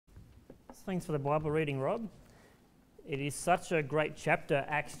Thanks for the Bible reading, Rob. It is such a great chapter,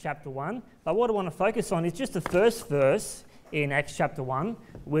 Acts chapter 1. But what I want to focus on is just the first verse in Acts chapter 1,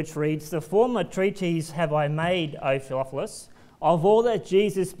 which reads, "The former treatise have I made, O Theophilus, of all that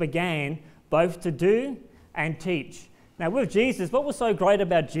Jesus began both to do and teach." Now with Jesus, what was so great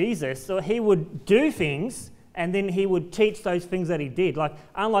about Jesus? So he would do things and then he would teach those things that he did. Like,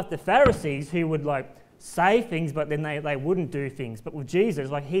 unlike the Pharisees who would say things but then they wouldn't do things. But with Jesus,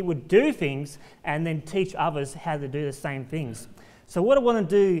 he would do things and then teach others how to do the same things. So what I want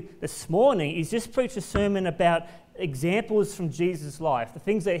to do this morning is just preach a sermon about examples from Jesus' life, the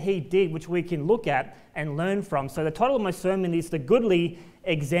things that he did which we can look at and learn from. So the title of my sermon is The Goodly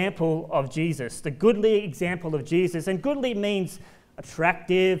Example of Jesus. The Goodly Example of Jesus. And goodly means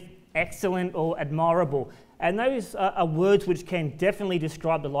attractive, excellent, or admirable. And those are words which can definitely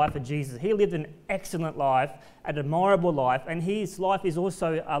describe the life of Jesus. He lived an excellent life, an admirable life, and his life is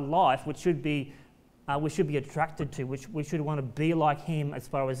also a life which we should be attracted to, which we should want to be like him as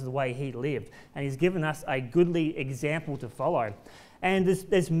far as the way he lived. And he's given us a goodly example to follow. And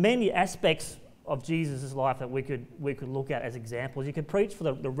there's many aspects of Jesus' life that we could look at as examples. You could preach for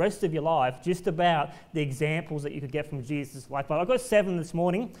the rest of your life just about the examples that you could get from Jesus' life. But I've got 7 this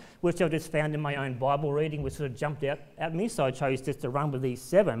morning, which I've just found in my own Bible reading, which sort of jumped out at me, so I chose just to run with these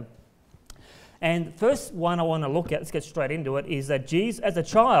 7. And the first one I want to look at, let's get straight into it, is that Jesus, as a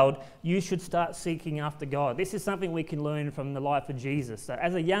child, you should start seeking after God. This is something we can learn from the life of Jesus. So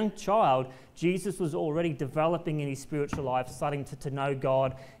as a young child, Jesus was already developing in his spiritual life, starting to know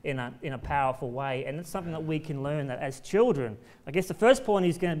God in a powerful way. And it's something that we can learn that as children. I guess the first point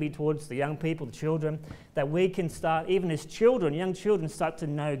is going to be towards the young people, the children, that we can start, even as children, young children start to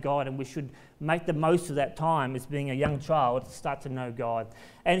know God, and we should make the most of that time as being a young child to start to know God.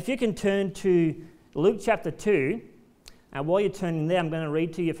 And if you can turn to Luke chapter 2, and while you're turning there, I'm going to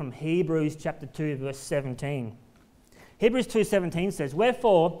read to you from Hebrews chapter 2, verse 17. Hebrews 2:17 says,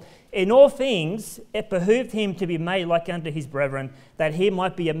 "Wherefore, in all things it behooved him to be made like unto his brethren, that he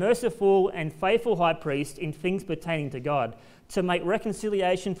might be a merciful and faithful high priest in things pertaining to God, to make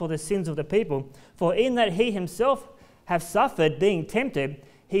reconciliation for the sins of the people. For in that he himself hath suffered, being tempted,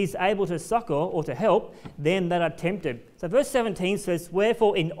 he is able to succor or to help them that are tempted." So verse 17 says,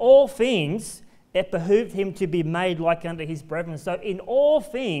 "Wherefore in all things it behooved him to be made like unto his brethren." So in all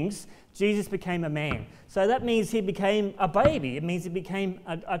things, Jesus became a man. So that means he became a baby. It means he became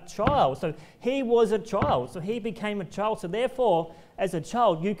a child. So he was a child. So he became a child. So therefore, as a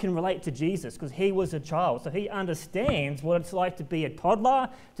child, you can relate to Jesus because he was a child. So he understands what it's like to be a toddler,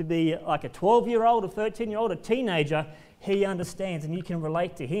 to be like a 12-year-old, a 13-year-old, a teenager. He understands and you can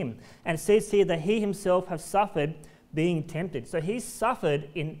relate to him. And it says here that he himself has suffered being tempted. So he's suffered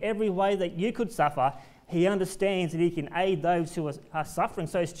in every way that you could suffer. He understands that he can aid those who are suffering.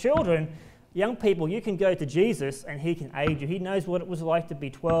 So as children, young people, you can go to Jesus and he can aid you. He knows what it was like to be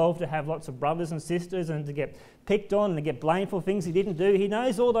 12, to have lots of brothers and sisters and to get picked on and to get blamed for things he didn't do. He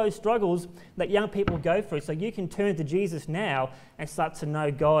knows all those struggles that young people go through. So you can turn to Jesus now and start to know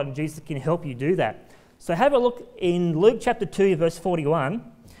God, and Jesus can help you do that. So have a look in Luke chapter 2, verse 41.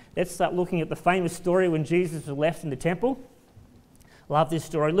 Let's start looking at the famous story when Jesus was left in the temple. Love this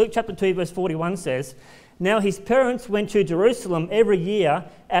story. Luke chapter 2, verse 41 says, "Now his parents went to Jerusalem every year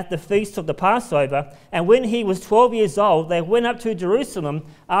at the feast of the Passover, and when he was 12 years old, they went up to Jerusalem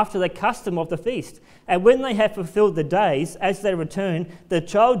after the custom of the feast. And when they had fulfilled the days, as they returned, the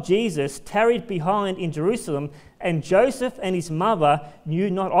child Jesus tarried behind in Jerusalem, and Joseph and his mother knew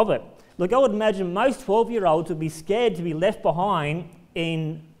not of it." Look, I would imagine most 12-year-olds would be scared to be left behind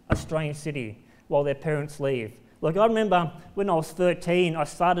in a strange city while their parents leave. Look, I remember when I was 13, I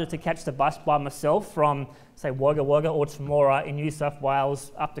started to catch the bus by myself from, say, Wagga Wagga or Temora in New South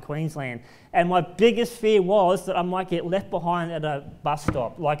Wales up to Queensland. And my biggest fear was that I might get left behind at a bus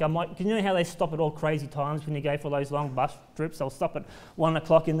stop. You know how they stop at all crazy times when you go for those long bus trips? They'll stop at 1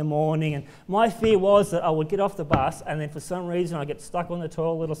 o'clock in the morning. And my fear was that I would get off the bus and then for some reason I'd get stuck on the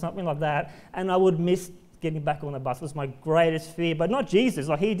toilet or something like that, and I would miss getting back on the bus. It was my greatest fear. But not Jesus.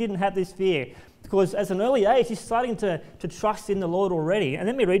 He didn't have this fear, because as an early age, he's starting to trust in the Lord already. And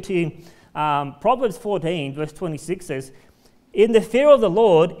let me read to you, Proverbs 14, verse 26 says, "In the fear of the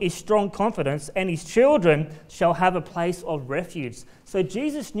Lord is strong confidence, and his children shall have a place of refuge." So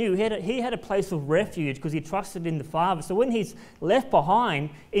Jesus knew he had a place of refuge because he trusted in the Father. So when he's left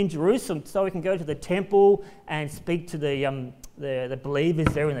behind in Jerusalem so he can go to the temple and speak to the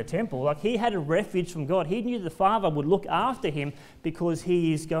believers there in the temple. Like, he had a refuge from God. He knew the Father would look after him because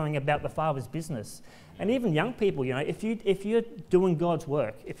he is going about the Father's business. And even young people, you know, if you're doing God's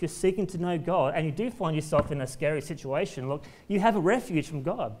work, if you're seeking to know God, and you do find yourself in a scary situation, look, you have a refuge from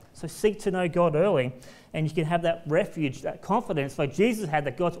God. So seek to know God early, and you can have that refuge, that confidence like Jesus had,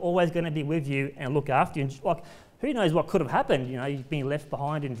 that God's always going to be with you and look after you. And like, who knows what could have happened? You know, you've been left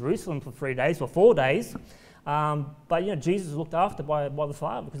behind in Jerusalem for 3 days or 4 days. But, you know, Jesus was looked after by the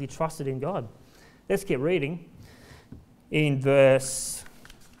Father because he trusted in God. Let's get reading. In verse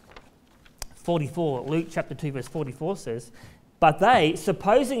 44, Luke chapter 2, verse 44 says, "But they,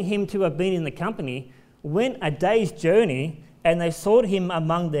 supposing him to have been in the company, went a day's journey, and they sought him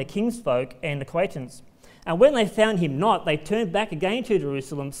among their kinsfolk and acquaintance. And when they found him not, they turned back again to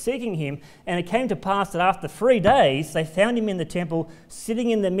Jerusalem, seeking him. And it came to pass that after 3 days they found him in the temple,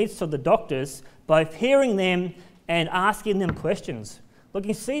 sitting in the midst of the doctors, both hearing them and asking them questions." Look,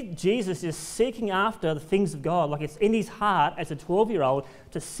 you see Jesus is seeking after the things of God. Like, it's in his heart as a 12-year-old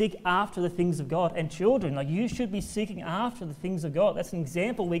to seek after the things of God. And children, like, you should be seeking after the things of God. That's an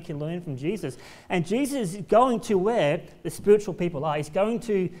example we can learn from Jesus. And Jesus is going to where the spiritual people are. He's going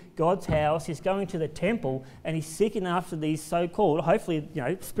to God's house. He's going to the temple, and he's seeking after these so-called, hopefully, you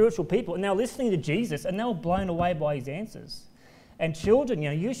know, spiritual people. And they're listening to Jesus, and they're blown away by his answers. And children, you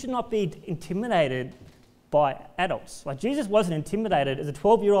know, you should not be intimidated by adults. Like, Jesus wasn't intimidated as a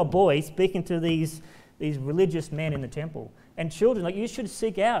 12-year-old boy speaking to these religious men in the temple. And children, like, you should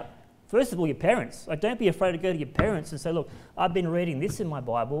seek out, first of all, your parents. Like, don't be afraid to go to your parents and say, "Look, I've been reading this in my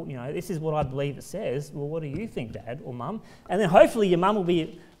Bible, you know, this is what I believe it says. Well, what do you think, Dad or Mum?" And then hopefully your mum will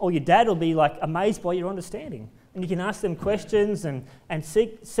be, or your dad will be, like, amazed by your understanding. And you can ask them questions and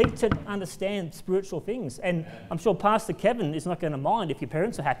seek to understand spiritual things. And I'm sure Pastor Kevin is not going to mind if your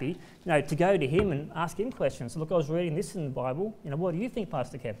parents are happy, you know, to go to him and ask him questions. "Look, I was reading this in the Bible. You know, what do you think,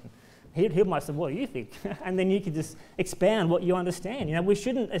 Pastor Kevin?" He might say, "What do you think?" And then you can just expound what you understand. You know, we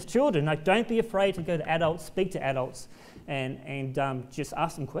shouldn't, as children, like, don't be afraid to go to adults, speak to adults, and just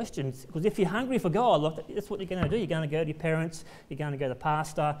ask them questions. Because if you're hungry for God, look, that's what you're going to do. You're going to go to your parents, you're going to go to the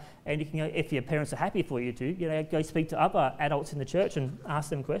pastor, and you can go, if your parents are happy for you to, you know, go speak to other adults in the church and ask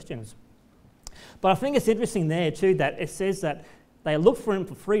them questions. But I think it's interesting there too that it says that they looked for him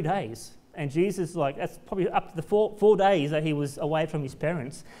for 3 days. And Jesus, like, that's probably up to the four days that he was away from his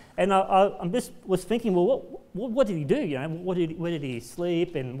parents. And I just was thinking, well, what did he do? You know, where did he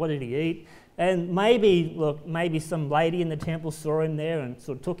sleep and what did he eat? And maybe some lady in the temple saw him there and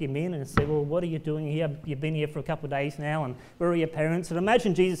sort of took him in and said, "Well, what are you doing here? You've been here for a couple of days now, and where are your parents?" And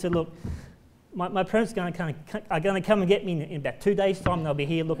imagine Jesus said, "Look, my parents are going to come and get me in about 2 days' time. They'll be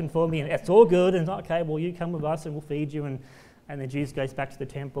here looking for me, and it's all good." And okay, well, you come with us and we'll feed you. And then Jesus goes back to the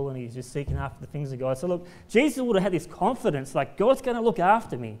temple and he's just seeking after the things of God. So look, Jesus would have had this confidence, like, God's going to look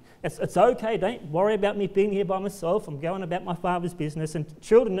after me. It's okay, don't worry about me being here by myself. I'm going about my Father's business. And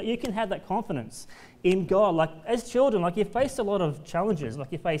children, you can have that confidence in God. Like, as children, like, you face a lot of challenges.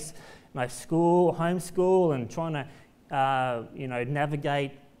 Like, you face, you know, school, homeschool, and trying to, you know,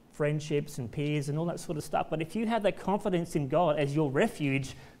 navigate friendships and peers and all that sort of stuff. But if you have that confidence in God as your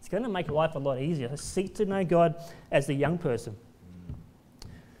refuge, it's going to make life a lot easier. So seek to know God as a young person.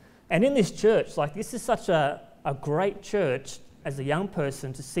 And in this church, like, this is such a great church as a young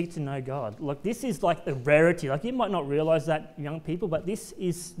person to seek to know God. Like, this is like the rarity. Like, you might not realise that, young people, but this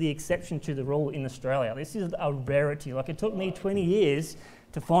is the exception to the rule in Australia. This is a rarity. Like, it took me 20 years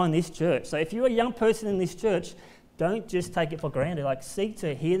to find this church. So if you're a young person in this church, don't just take it for granted. Like, seek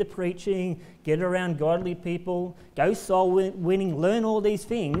to hear the preaching, get around godly people, go soul winning, learn all these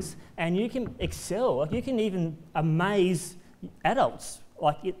things, and you can excel. Like, you can even amaze adults,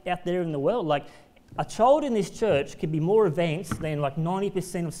 like, out there in the world. Like, a child in this church can be more advanced than like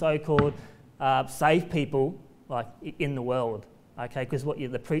 90% of so-called saved people, like, in the world. Okay, because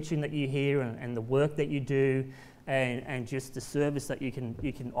the preaching that you hear and the work that you do, and just the service that you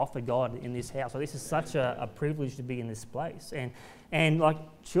can offer God in this house. So this is such a privilege to be in this place. And like,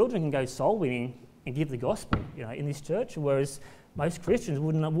 children can go soul winning and give the gospel, you know, in this church, whereas most Christians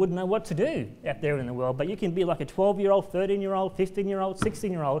wouldn't know what to do out there in the world. But you can be like a 12-year-old, 13-year-old, 15-year-old,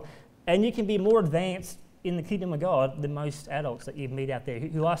 16-year-old, and you can be more advanced in the kingdom of God than most adults that you meet out there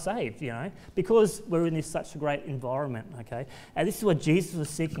who are saved, you know, because we're in this such a great environment, okay? And this is what Jesus was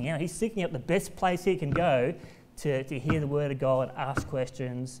seeking out. He's seeking out the best place he can go to hear the word of God, ask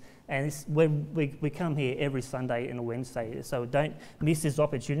questions, and we come here every Sunday and a Wednesday, so don't miss this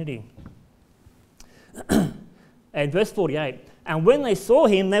opportunity. And verse 48, and when they saw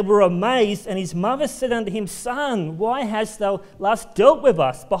him, they were amazed, and his mother said unto him, Son, why hast thou last dealt with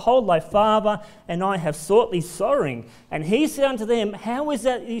us? Behold, thy father and I have sought thee sorrowing. And he said unto them, How is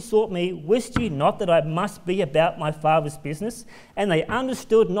that ye sought me? Wist ye not that I must be about my father's business? And they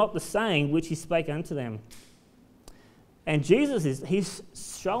understood not the saying which he spake unto them. And Jesus he's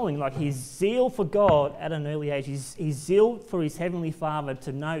showing like his zeal for God at an early age, his zeal for his heavenly Father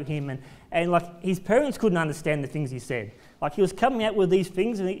to know him, and like his parents couldn't understand the things he said. Like he was coming out with these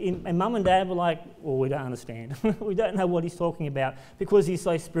things, and mum and dad were like, "Well, we don't understand. We don't know what he's talking about because he's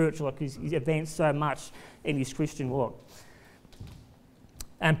so spiritual. Like he's advanced so much in his Christian walk."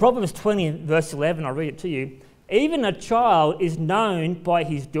 And Proverbs 20, verse 11, I'll read it to you. Even a child is known by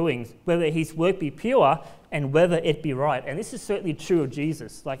his doings, whether his work be pure and whether it be right. And this is certainly true of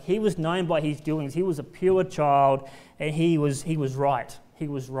Jesus. Like he was known by his doings. He was a pure child, and he was right. He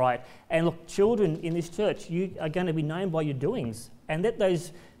was right. And look, children in this church, you are going to be known by your doings. And let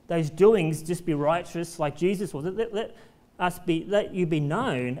those doings just be righteous like Jesus was. Let you be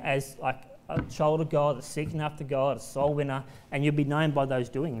known as like a child of God, that's seeking after God, a soul winner, and you'll be known by those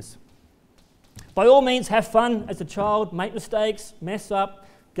doings. By all means, have fun as a child, make mistakes, mess up,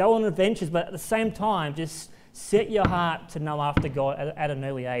 go on adventures, but at the same time, just set your heart to know after God at an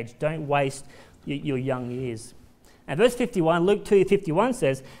early age. Don't waste your young years. And verse 51, Luke 2:51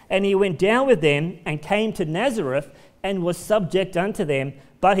 says, And he went down with them and came to Nazareth and was subject unto them,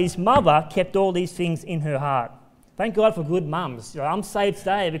 but his mother kept all these things in her heart. Thank God for good mums. I'm saved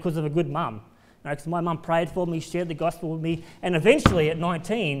today because of a good mum. Because my mum prayed for me, shared the gospel with me, and eventually at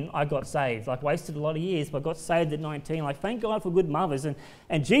 19, I got saved. Like, wasted a lot of years, but got saved at 19. Like, thank God for good mothers.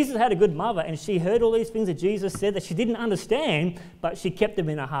 And Jesus had a good mother, and she heard all these things that Jesus said that she didn't understand, but she kept them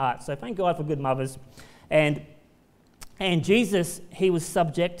in her heart. So thank God for good mothers. And Jesus, he was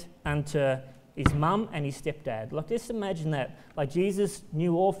subject unto his mum and his stepdad. Like, just imagine that. Like, Jesus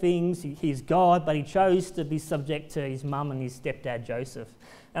knew all things, he's God, but he chose to be subject to his mum and his stepdad, Joseph.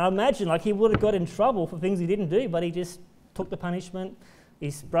 And I imagine, like, he would have got in trouble for things he didn't do, but he just took the punishment.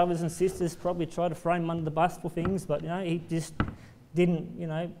 His brothers and sisters probably tried to throw him under the bus for things, but, he just didn't,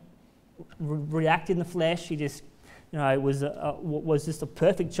 react in the flesh. He just, was just a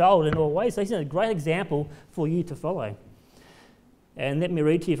perfect child in all ways. So he's a great example for you to follow. And let me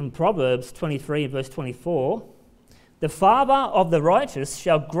read to you from Proverbs 23 verse 24. The father of the righteous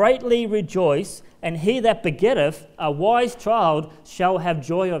shall greatly rejoice, and he that begetteth a wise child shall have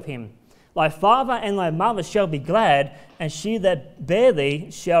joy of him. Thy father and thy mother shall be glad, and she that bare thee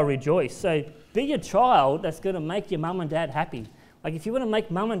shall rejoice. So be a child that's going to make your mum and dad happy. Like, if you want to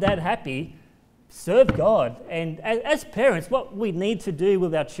make mum and dad happy, serve God. And as parents, what we need to do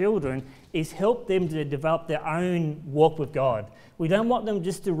with our children is help them to develop their own walk with God. We don't want them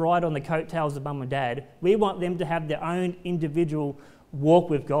just to ride on the coattails of mum and dad. We want them to have their own individual walk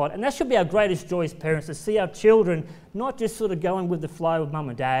with God. And that should be our greatest joy as parents, to see our children not just sort of going with the flow of mum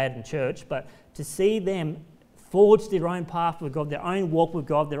and dad and church, but to see them forge their own path with God, their own walk with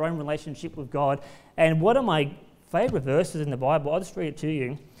God, their own relationship with God. And one of my favourite verses in the Bible, I'll just read it to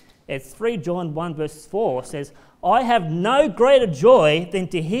you. It's 3 John 1 verse 4 says, I have no greater joy than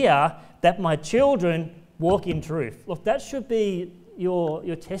to hear that my children walk in truth. Look, that should be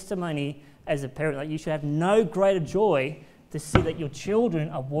your testimony as a parent. Like, you should have no greater joy to see that your children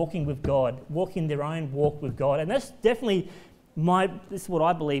are walking with God, walking their own walk with God. And that's definitely this is what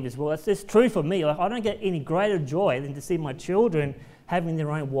I believe as well. That's just true for me. Like, I don't get any greater joy than to see my children having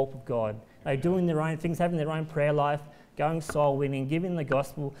their own walk with God, doing their own things, having their own prayer life, going soul winning, giving the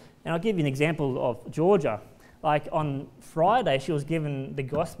gospel. And I'll give you an example of Georgia. Like, on Friday, she was giving the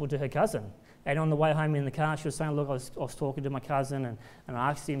gospel to her cousin. And on the way home in the car, she was saying, look, I was talking to my cousin and I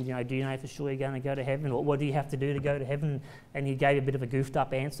asked him, do you know for sure you're going to go to heaven? Or what do you have to do to go to heaven? And he gave a bit of a goofed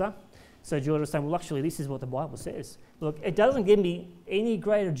up answer. So Georgia was saying, well, actually, this is what the Bible says. Look, it doesn't give me any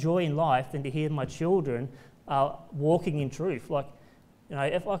greater joy in life than to hear my children walking in truth. Like,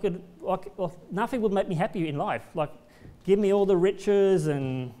 if I could, nothing would make me happier in life. Like, give me all the riches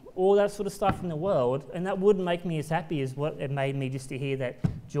and all that sort of stuff in the world, and that wouldn't make me as happy as what it made me just to hear that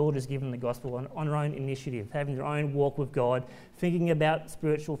Georgia's given the gospel on her own initiative, having their own walk with God, thinking about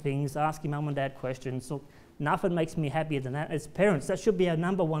spiritual things, asking mum and dad questions. Look, nothing makes me happier than that. As parents, that should be our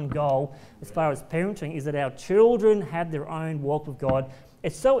number one goal as far as parenting, is that our children have their own walk with God.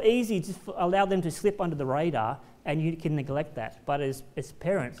 It's so easy to allow them to slip under the radar, and you can neglect that. But as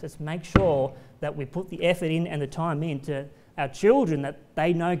parents, let's make sure that we put the effort in and the time into our children, that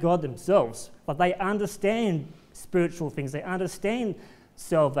they know God themselves, but they understand spiritual things. They understand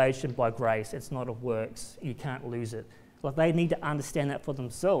salvation by grace. It's not of works. You can't lose it. Like they need to understand that for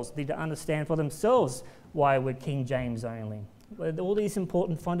themselves. They need to understand for themselves why we're King James only. All these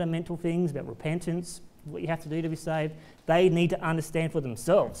important fundamental things about repentance, what you have to do to be saved, they need to understand for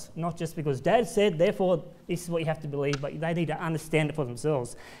themselves. Not just because Dad said, therefore this is what you have to believe, but they need to understand it for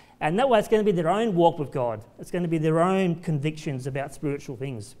themselves. And that way it's going to be their own walk with God. It's going to be their own convictions about spiritual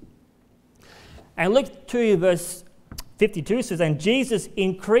things. And Luke 2 verse 52 says, and Jesus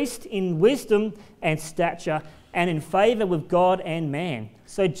increased in wisdom and stature and in favour with God and man.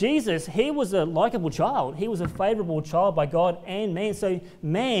 So Jesus, he was a likeable child. He was a favourable child by God and man. So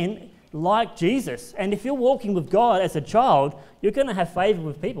man liked Jesus. And if you're walking with God as a child, you're going to have favour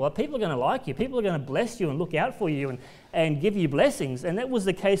with people. People are going to like you. People are going to bless you and look out for you and give you blessings. And that was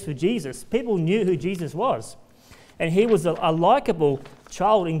the case for Jesus. People knew who Jesus was. And he was a likeable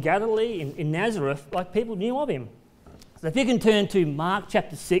child in Galilee, in Nazareth, like people knew of him. So if you can turn to Mark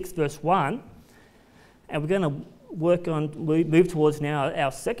chapter 6, verse 1, and we're going to move towards now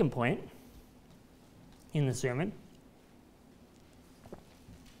our second point in the sermon.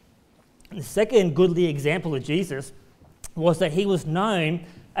 The second goodly example of Jesus was that he was known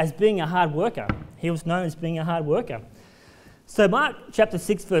as being a hard worker. He was known as being a hard worker. So Mark chapter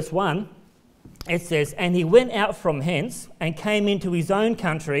 6, verse 1, it says, and he went out from hence and came into his own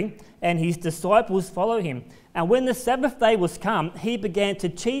country, and his disciples followed him. And when the Sabbath day was come, he began to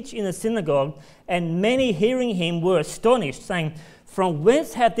teach in the synagogue, and many hearing him were astonished, saying, from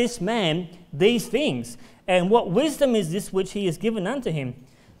whence hath this man these things? And what wisdom is this which he has given unto him,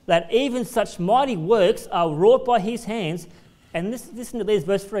 that even such mighty works are wrought by his hands? And listen to this,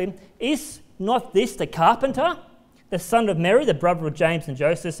 verse 3, is not this the carpenter, the son of Mary, the brother of James and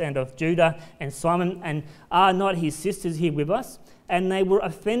Joseph, and of Judah and Simon, and are not his sisters here with us? And they were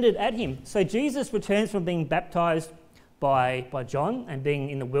offended at him. So Jesus returns from being baptized by John and being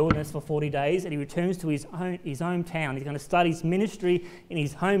in the wilderness for 40 days, and he returns to his hometown. He's going to start his ministry in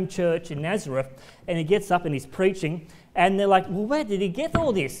his home church in Nazareth, and he gets up and he's preaching, and they're like, well, where did he get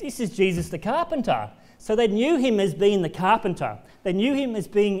all this? This is Jesus the carpenter. So they knew him as being the carpenter. They knew him as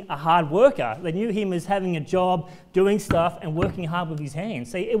being a hard worker. They knew him as having a job, doing stuff, and working hard with his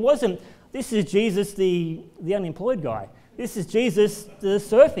hands. See, it wasn't, this is Jesus the unemployed guy. This is Jesus the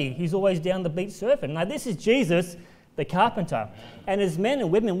surfy. He's always down the beach surfing. Now, this is Jesus the carpenter. And as men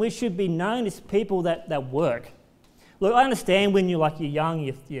and women, we should be known as people that work. Look, I understand when you're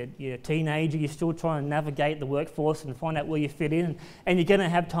young, you're a teenager, you're still trying to navigate the workforce and find out where you fit in, and you're going to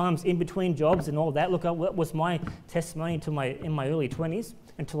have times in between jobs and all that. Look, that was my testimony in my early 20s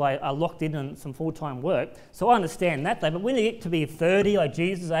until I locked in on some full-time work. So I understand that, though. But when you get to be 30, like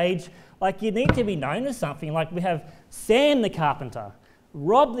Jesus' age, you need to be known as something. Like we have Sam the carpenter,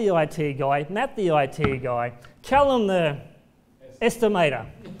 Rob the IT guy, Matt the IT guy, Callum the estimator,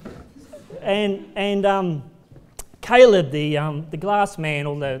 and Caleb the glass man,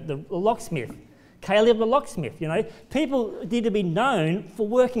 or the locksmith. Caleb the locksmith, People need to be known for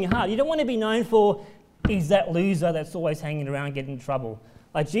working hard. You don't want to be known for, he's that loser that's always hanging around getting in trouble.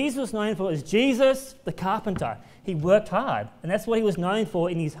 Like Jesus was known for is Jesus the carpenter. He worked hard, and that's what he was known for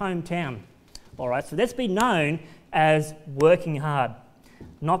in his hometown. All right, so let's be known as working hard,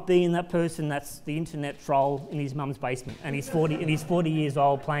 not being that person that's the internet troll in his mum's basement and he's 40 years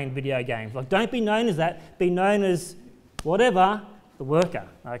old playing video games. Like, don't be known as that. Be known as whatever, the worker.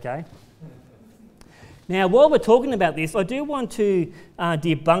 Okay. Now, while we're talking about this, I do want to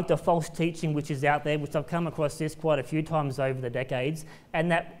debunk the false teaching which is out there, which I've come across this quite a few times over the decades,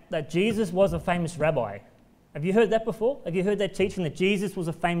 and that Jesus was a famous rabbi. Have you heard that before? Have you heard that teaching that Jesus was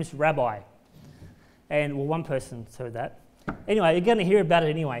a famous rabbi? And, well, one person's heard that. Anyway, you're going to hear about it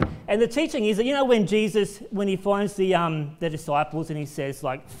anyway. And the teaching is that, when Jesus, when he finds the disciples and he says,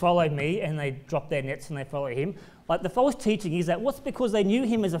 follow me, and they drop their nets and they follow him, the false teaching is that what's because they knew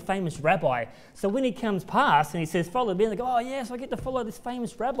him as a famous rabbi. So when he comes past and he says, follow me, and they go, oh, yes, I get to follow this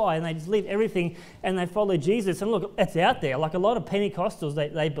famous rabbi, and they just leave everything and they follow Jesus. And look, it's out there. Like a lot of Pentecostals,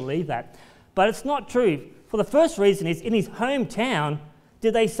 they believe that. But it's not true. For the first reason is, in his hometown,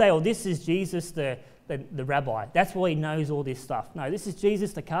 did they say, oh, this is Jesus the rabbi? That's why he knows all this stuff. No, this is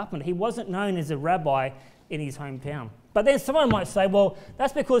Jesus the carpenter. He wasn't known as a rabbi in his hometown. But then someone might say, well,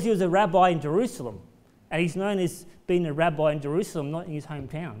 that's because he was a rabbi in Jerusalem. And he's known as being a rabbi in Jerusalem, not in his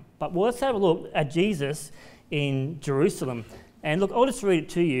hometown. But let's have a look at Jesus in Jerusalem. And look, I'll just read it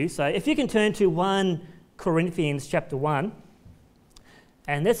to you. So if you can turn to 1 Corinthians chapter 1,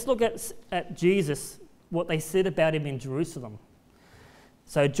 and let's look at Jesus, what they said about him in Jerusalem.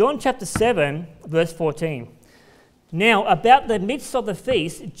 So John chapter 7, verse 14. Now, about the midst of the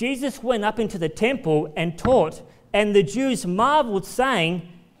feast, Jesus went up into the temple and taught, and the Jews marveled, saying,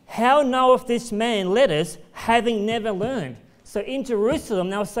 how knoweth this man letters, having never learned? So in Jerusalem,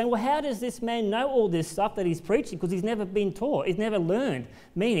 they were saying, well, how does this man know all this stuff that he's preaching? Because he's never been taught. He's never learned.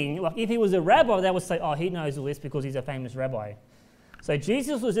 Meaning, like if he was a rabbi, they would say, oh, he knows all this because he's a famous rabbi. So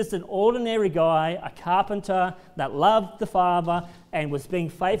Jesus was just an ordinary guy, a carpenter that loved the Father and was being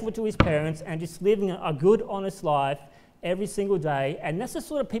faithful to his parents and just living a good, honest life every single day. And that's the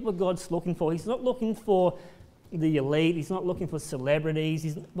sort of people God's looking for. He's not looking for the elite. He's not looking for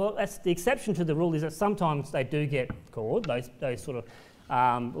celebrities. Well, that's the exception to the rule, is that sometimes they do get called, those sort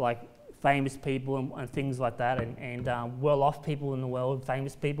of like famous people and things like that, and well-off people in the world,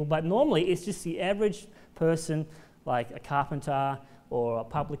 famous people. But normally it's just the average person, like a carpenter or a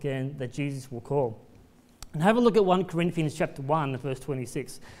publican, that Jesus will call. And have a look at 1 Corinthians chapter 1, verse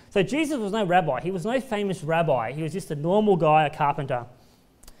 26. So Jesus was no rabbi. He was no famous rabbi. He was just a normal guy, a carpenter.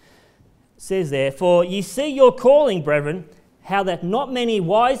 It says there, for ye see your calling, brethren, how that not many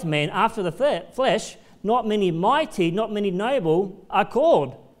wise men after the flesh, not many mighty, not many noble are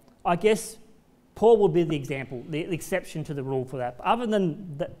called. I guess Paul would be the example, the exception to the rule for that. Other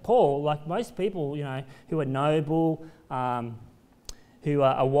than that, Paul, like most people, who are noble, who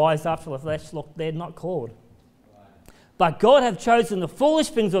are wise after the flesh, look, they're not called. But God hath chosen the foolish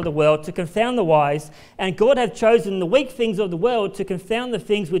things of the world to confound the wise, and God hath chosen the weak things of the world to confound the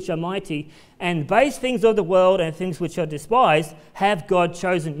things which are mighty, and base things of the world and things which are despised have God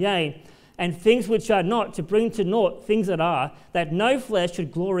chosen, yea, and things which are not, to bring to naught things that are, that no flesh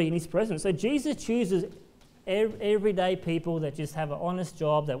should glory in his presence. So Jesus chooses everyday people that just have an honest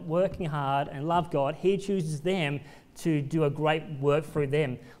job, that working hard and love God. He chooses them to do a great work through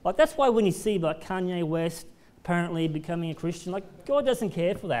them. Like that's why when you see like Kanye West apparently becoming a Christian, like God doesn't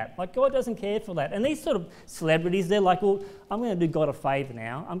care for that. Like God doesn't care for that. And these sort of celebrities, they're like, well, I'm going to do God a favour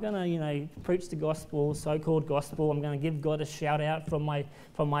now. I'm going to, preach the gospel, so-called gospel. I'm going to give God a shout out from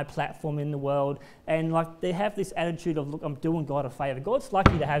my platform in the world. And like they have this attitude of, look, I'm doing God a favour. God's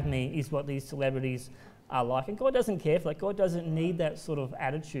lucky to have me, is what these celebrities are like. And God doesn't care for that. God doesn't need that sort of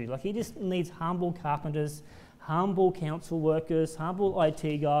attitude. Like he just needs humble carpenters, humble council workers, humble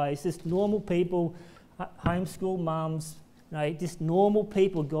IT guys, just normal people, homeschool mums, just normal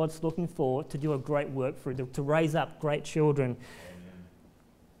people God's looking for to do a great work for, to raise up great children. Amen.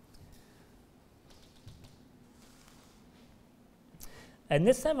 And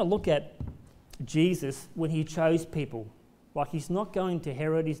let's have a look at Jesus when he chose people. Like he's not going to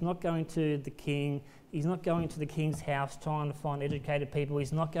Herod, he's not going to the king, he's not going to the king's house trying to find educated people,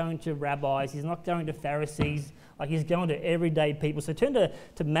 he's not going to rabbis, he's not going to Pharisees, like he's going to everyday people. So turn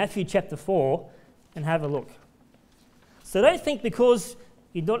to Matthew chapter 4 and have a look. So don't think because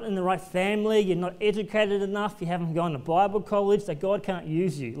you're not in the right family, you're not educated enough, you haven't gone to Bible college, that God can't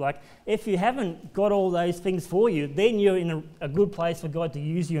use you. Like if you haven't got all those things for you, then you're in a good place for God to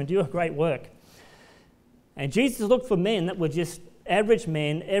use you and do a great work. And Jesus looked for men that were just average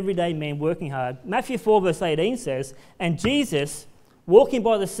men, everyday men working hard. Matthew 4 verse 18 says, and Jesus, walking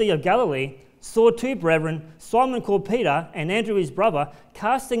by the Sea of Galilee, saw two brethren, Simon called Peter, and Andrew his brother,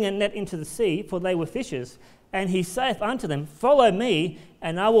 casting a net into the sea, for they were fishers. And he saith unto them, follow me,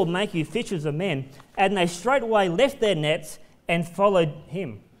 and I will make you fishers of men. And they straightway left their nets and followed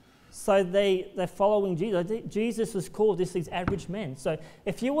him. So they're following Jesus. Jesus was called just these average men. So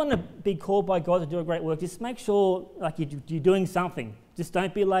if you want to be called by God to do a great work, just make sure like you're doing something. Just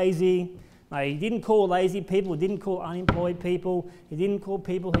don't be lazy. No, he didn't call lazy people. He didn't call unemployed people. He didn't call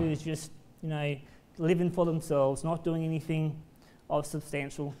people who is just living for themselves, not doing anything of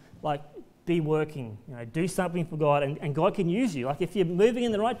substantial. Like, be working, do something for God, and God can use you. Like, if you're moving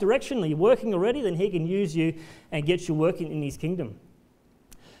in the right direction, you're working already, then he can use you and get you working in his kingdom.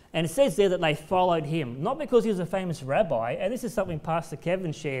 And it says there that they followed him, not because he was a famous rabbi, and this is something Pastor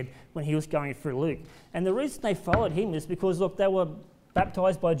Kevin shared when he was going through Luke. And the reason they followed him is because, look, they were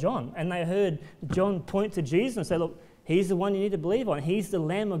baptized by John, and they heard John point to Jesus and say, look, he's the one you need to believe on. He's the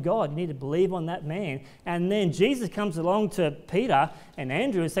Lamb of God. You need to believe on that man. And then Jesus comes along to Peter and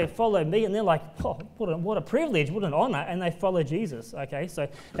Andrew and say, follow me. And they're like, oh, what a privilege, what an honor. And they follow Jesus. Okay, so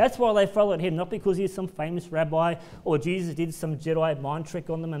that's why they followed him, not because he's some famous rabbi or Jesus did some Jedi mind trick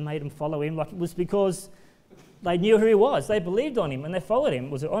on them and made them follow him. Like, it was because they knew who he was. They believed on him and they followed him.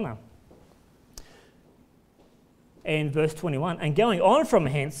 It was an honor. And verse 21, and going on from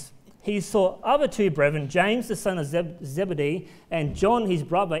hence, he saw other two brethren, James the son of Zebedee, and John his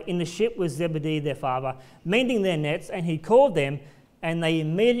brother, in the ship with Zebedee their father, mending their nets, and he called them, and they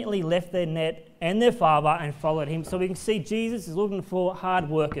immediately left their net and their father and followed him. So we can see Jesus is looking for hard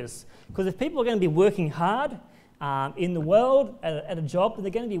workers. Because if people are going to be working hard, in the world, at a job, but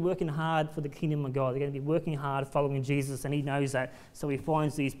they're going to be working hard for the kingdom of God. They're going to be working hard following Jesus, and he knows that. So he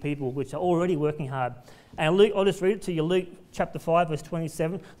finds these people which are already working hard. And Luke, I'll just read it to you, Luke chapter 5, verse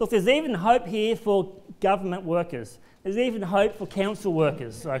 27. Look, there's even hope here for government workers. There's even hope for council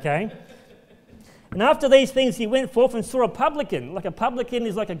workers, okay? And after these things, he went forth and saw a publican. Like a publican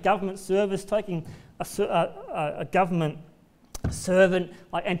is like a government service, taking a government servant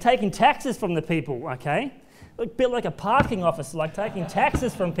and taking taxes from the people, okay? A bit like a parking officer, like taking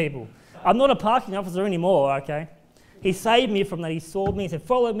taxes from people. I'm not a parking officer anymore, okay? He saved me from that. He saw me, he said,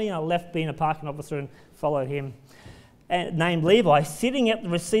 follow me, and I left being a parking officer and followed him. And named Levi, sitting at the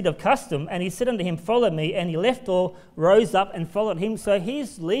receipt of custom, and he said unto him, follow me, and he left all, rose up and followed him. So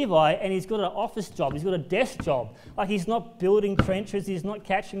he's Levi, and he's got an office job, he's got a desk job. Like he's not building trenches, he's not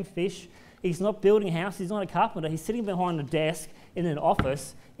catching fish, he's not building houses, he's not a carpenter, he's sitting behind a desk in an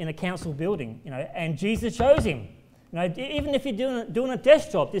office in a council building, and Jesus chose him. Even if you're doing a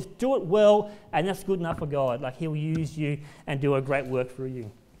desk job, just do it well, and that's good enough for God. Like he'll use you and do a great work for you.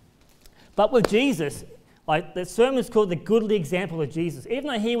 But with Jesus, like the sermon is called the goodly example of Jesus. Even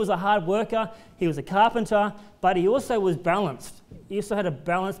though he was a hard worker, he was a carpenter, but he also was balanced. He also had a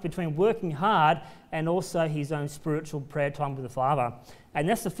balance between working hard and also his own spiritual prayer time with the Father. And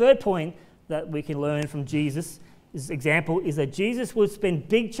that's the third point that we can learn from Jesus. His example is that Jesus would spend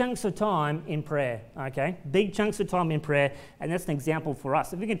big chunks of time in prayer, okay? Big chunks of time in prayer, and that's an example for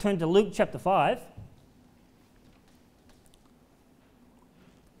us. If we can turn to Luke chapter 5.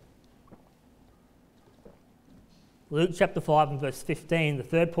 Luke chapter 5 and verse 15, the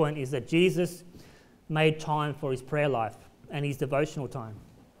third point is that Jesus made time for his prayer life and his devotional time.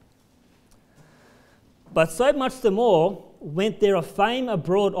 But so much the more went there a fame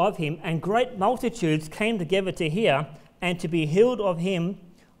abroad of him, and great multitudes came together to hear and to be healed of him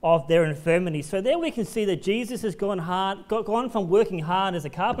of their infirmities. So there we can see that Jesus has gone from working hard as a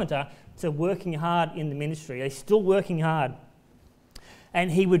carpenter to working hard in the ministry. He's still working hard.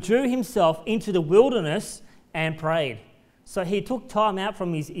 And he withdrew himself into the wilderness and prayed. So he took time out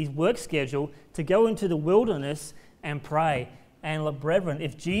from his work schedule to go into the wilderness and pray. And look, brethren,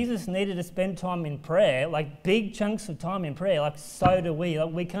 if Jesus needed to spend time in prayer, like big chunks of time in prayer, like so do we.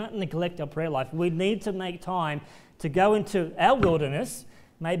 Like we can't neglect our prayer life. We need to make time to go into our wilderness.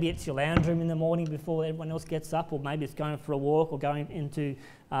 Maybe it's your lounge room in the morning before everyone else gets up, or maybe it's going for a walk or going into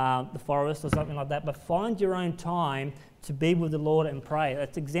the forest or something like that. But find your own time to be with the Lord and pray.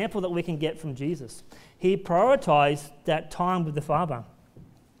 That's an example that we can get from Jesus. He prioritized that time with the Father.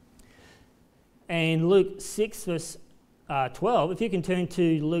 And Luke 6 verse 12, if you can turn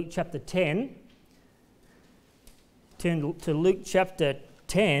to Luke chapter 10. Turn to Luke chapter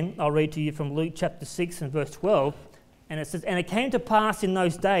 10. I'll read to you from Luke chapter 6 and verse 12. And it says, and it came to pass in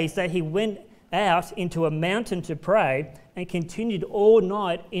those days that he went out into a mountain to pray and continued all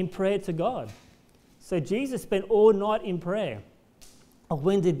night in prayer to God. So Jesus spent all night in prayer.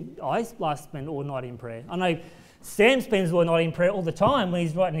 When did I last spend all night in prayer? I know Sam spends all night in prayer all the time when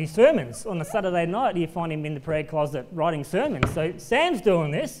he's writing his sermons. On a Saturday night, you find him in the prayer closet writing sermons. So Sam's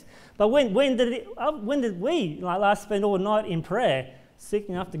doing this. But when did we last spend all night in prayer,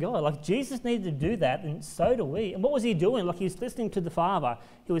 seeking after God? Like Jesus needed to do that, and so do we. And what was he doing? Like he was listening to the Father.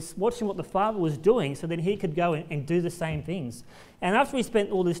 He was watching what the Father was doing so that he could go and do the same things. And after he spent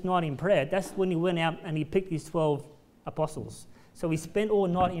all this night in prayer, that's when he went out and he picked his 12 apostles. So he spent all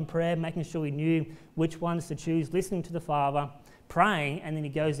night in prayer, making sure he knew which ones to choose, listening to the Father, praying, and then he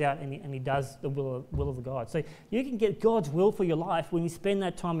goes out and he does the will of God. So you can get God's will for your life when you spend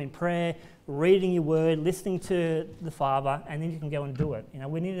that time in prayer, reading your word, listening to the Father, and then you can go and do it.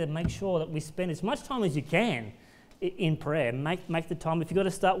 We need to make sure that we spend as much time as you can in prayer. Make the time. If you've got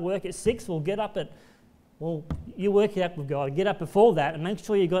to start work at 6, you work it out with God. Get up before that and make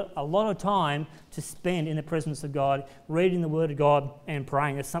sure you've got a lot of time to spend in the presence of God, reading the Word of God and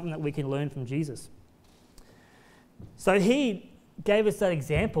praying. It's something that we can learn from Jesus. So he gave us that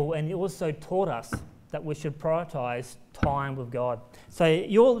example, and he also taught us that we should prioritize time with God. So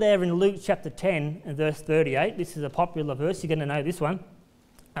you're there in Luke chapter 10 and verse 38. This is a popular verse. You're going to know this one,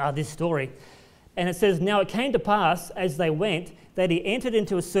 this story. And it says, now it came to pass as they went that he entered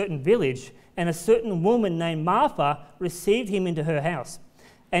into a certain village, and a certain woman named Martha received him into her house.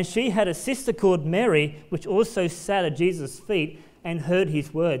 And she had a sister called Mary, which also sat at Jesus' feet and heard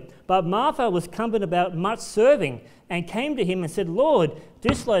his word. But Martha was cumbered about much serving, and came to him and said, Lord,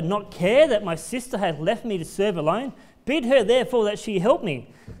 dost thou not care that my sister hath left me to serve alone? Bid her therefore that she help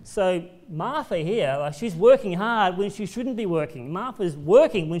me. So Martha here, she's working hard when she shouldn't be working. Martha's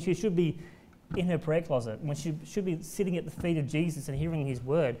working when she should be in her prayer closet, when she should be sitting at the feet of Jesus and hearing his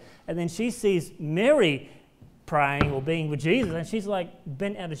word. And then she sees Mary praying or being with Jesus, and she's like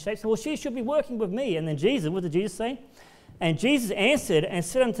bent out of shape. So, well, she should be working with me. And then Jesus, what did Jesus say? And Jesus answered and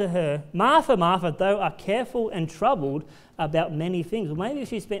said unto her, Martha, Martha, thou art careful and troubled about many things. Well, maybe if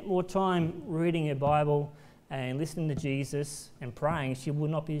she spent more time reading her Bible and listening to Jesus and praying, she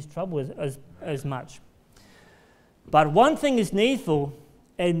would not be as troubled as much. But one thing is needful,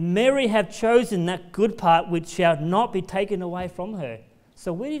 and Mary hath chosen that good part which shall not be taken away from her.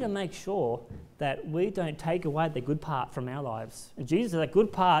 So we need to make sure that we don't take away the good part from our lives. And Jesus, that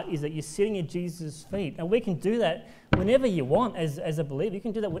good part is that you're sitting at Jesus' feet. And we can do that whenever you want as a believer. You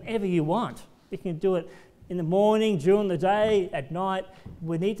can do that whenever you want. You can do it in the morning, during the day, at night.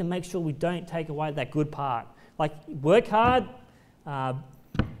 We need to make sure we don't take away that good part. Like, work hard,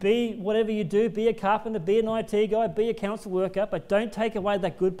 be whatever you do, be a carpenter, be an IT guy, be a council worker, but don't take away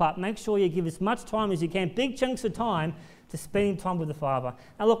that good part. Make sure you give as much time as you can, big chunks of time, to spending time with the Father.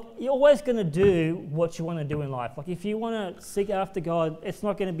 And look, you're always going to do what you want to do in life. Like, if you want to seek after God, it's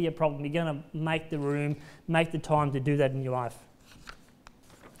not going to be a problem. You're going to make the room, make the time to do that in your life.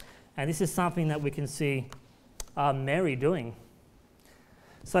 And this is something that we can see Mary doing.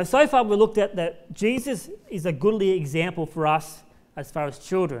 So far we looked at that Jesus is a goodly example for us as far as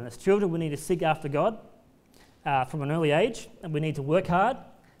children. As children, we need to seek after God from an early age, and we need to work hard,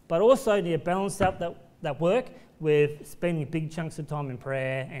 but also need to balance out that work with spending big chunks of time in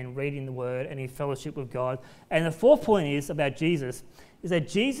prayer and reading the Word and in fellowship with God. And the fourth point is about Jesus, is that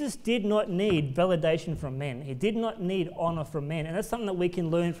Jesus did not need validation from men. He did not need honor from men. And that's something that we can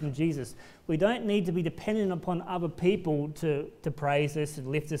learn from Jesus. We don't need to be dependent upon other people to praise us and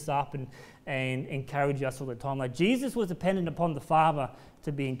lift us up and encourage us all the time. Like, Jesus was dependent upon the Father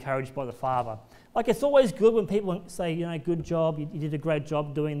to be encouraged by the Father. Like, it's always good when people say, good job, you did a great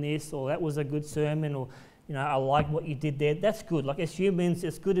job doing this, or that was a good sermon, or I like what you did there. That's good. Like, as humans,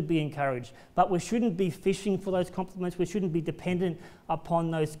 it's good to be encouraged. But we shouldn't be fishing for those compliments. We shouldn't be dependent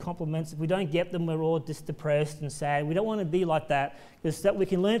upon those compliments. If we don't get them, we're all just depressed and sad. We don't want to be like that, because that we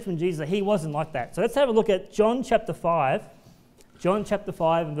can learn from Jesus that he wasn't like that. So let's have a look at John chapter 5. John chapter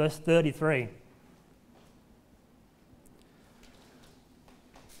 5 and verse 33.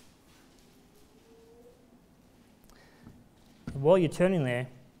 While you're turning there,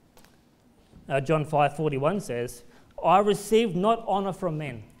 John 5:41 says, I received not honor from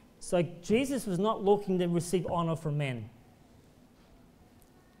men. So Jesus was not looking to receive honor from men.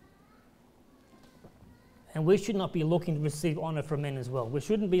 And we should not be looking to receive honor from men as well. We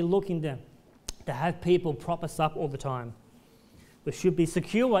shouldn't be looking to have people prop us up all the time. We should be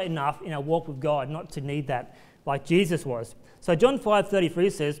secure enough in our walk with God not to need that like Jesus was. So John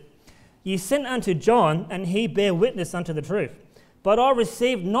 5:33 says, Ye sent unto John, and he bare witness unto the truth. But I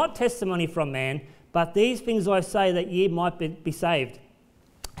received not testimony from man, but these things I say that ye might be saved.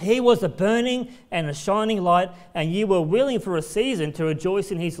 He was a burning and a shining light, and ye were willing for a season to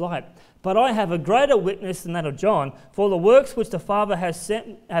rejoice in his light. But I have a greater witness than that of John, for the works which the Father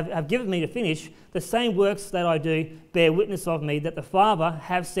have given me to finish, the same works that I do bear witness of me, that the Father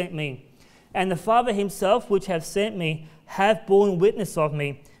have sent me. And the Father himself which have sent me have borne witness of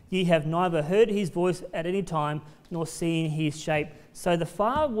me. Ye have neither heard his voice at any time, nor seen his shape. So the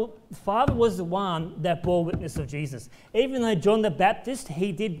Father was the one that bore witness of Jesus. Even though John the Baptist,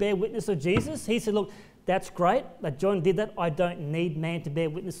 he did bear witness of Jesus, he said, look, that's great that John did that. I don't need man to bear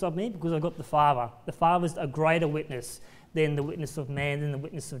witness of me because I've got the Father. The Father's a greater witness than the witness of man, than the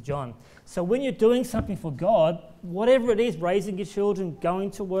witness of John. So when you're doing something for God, whatever it is, raising your children,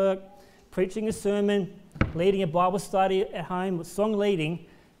 going to work, preaching a sermon, leading a Bible study at home, song leading,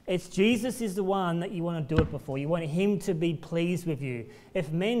 it's Jesus is the one that you want to do it before. You want him to be pleased with you.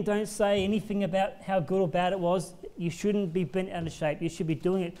 If men don't say anything about how good or bad it was, you shouldn't be bent out of shape. You should be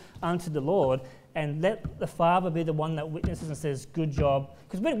doing it unto the Lord, and let the Father be the one that witnesses and says, good job.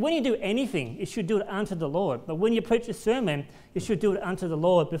 Because when you do anything, you should do it unto the Lord. But when you preach a sermon, you should do it unto the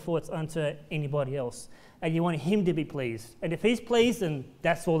Lord before it's unto anybody else. And you want him to be pleased. And if he's pleased, then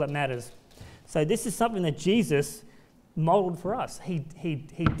that's all that matters. So this is something that Jesus modeled for us. He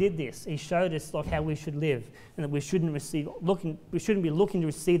did this. He showed us like how we should live, and that we shouldn't be looking to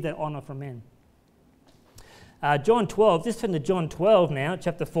receive that honor from men. John 12. Just turn to John 12 now,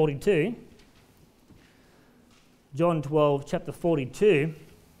 chapter 42. John 12, chapter 42.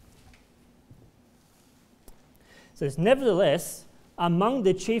 Says, nevertheless, among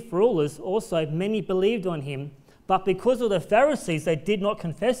the chief rulers also many believed on him, but because of the Pharisees they did not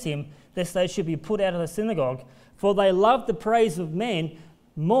confess him, lest they should be put out of the synagogue. For they loved the praise of men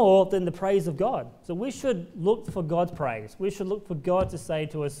more than the praise of God. So we should look for God's praise. We should look for God to say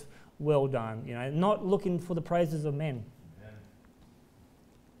to us, well done, not looking for the praises of men.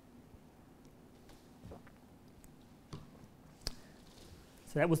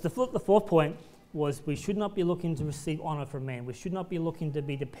 So that was the fourth point, was we should not be looking to receive honour from men. We should not be looking to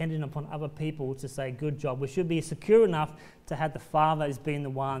be dependent upon other people to say good job. We should be secure enough to have the Father as being the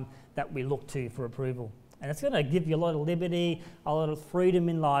one that we look to for approval. And it's going to give you a lot of liberty, a lot of freedom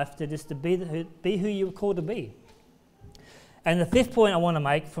in life to just to be who you were called to be. And the fifth point I want to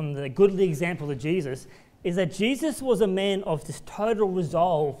make from the goodly example of Jesus is that Jesus was a man of this total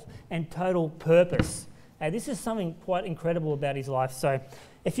resolve and total purpose. And this is something quite incredible about his life. So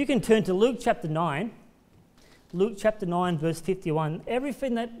if you can turn to Luke chapter 9, verse 51,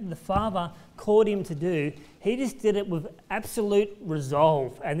 everything that the Father called him to do, he just did it with absolute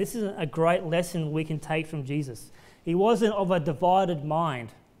resolve. And this is a great lesson we can take from Jesus. He wasn't of a divided mind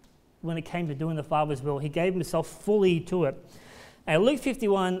when it came to doing the Father's will. He gave himself fully to it. And Luke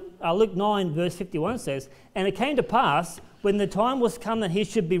 9, verse 51 says, "And it came to pass, when the time was come that he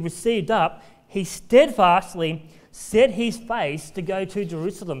should be received up, he steadfastly set his face to go to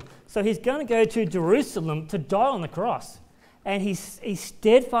Jerusalem." So he's going to go to Jerusalem to die on the cross. And he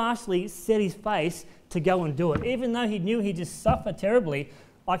steadfastly set his face to go and do it. Even though he knew he'd just suffer terribly,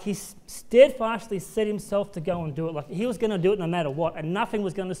 like he steadfastly set himself to go and do it. Like he was going to do it no matter what, and nothing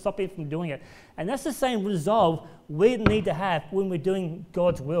was going to stop him from doing it. And that's the same resolve we need to have when we're doing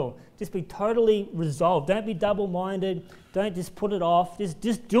God's will. Just be totally resolved. Don't be double-minded. Don't just put it off.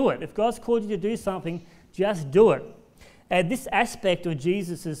 Just do it. If God's called you to do something, just do it. And this aspect of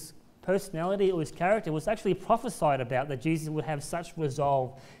Jesus' personality or his character was actually prophesied about, that Jesus would have such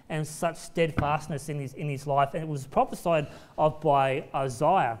resolve and such steadfastness in his life. And it was prophesied of by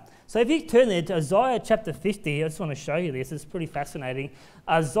Isaiah. So if you turn there to Isaiah chapter 50, I just want to show you this. It's pretty fascinating.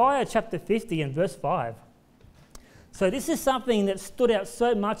 Isaiah chapter 50 and verse 5. So this is something that stood out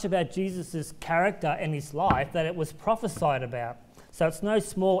so much about Jesus' character and his life that it was prophesied about. So it's no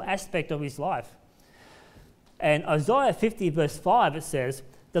small aspect of his life. And Isaiah 50 verse 5, it says,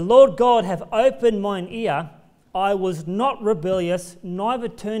 "The Lord God hath opened mine ear. I was not rebellious, neither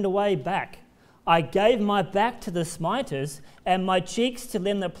turned away back. I gave my back to the smiters, and my cheeks to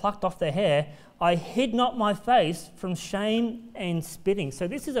them that plucked off their hair. I hid not my face from shame and spitting." So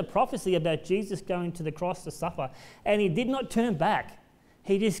this is a prophecy about Jesus going to the cross to suffer. And he did not turn back.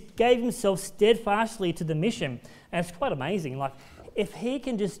 He just gave himself steadfastly to the mission. And it's quite amazing. Like, if he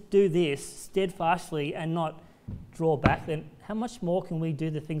can just do this steadfastly and not draw back, then how much more can we do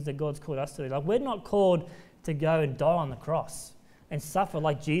the things that God's called us to do? Like, we're not called to go and die on the cross and suffer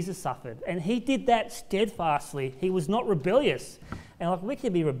like Jesus suffered. And he did that steadfastly. He was not rebellious. And like, we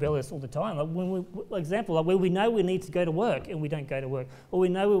can be rebellious all the time. Like, when we know we need to go to work and we don't go to work, or we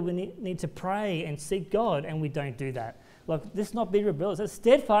know we need to pray and seek God and we don't do that. Like, let's not be rebellious. Let's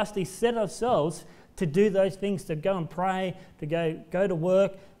steadfastly set ourselves to do those things, to go and pray, to go to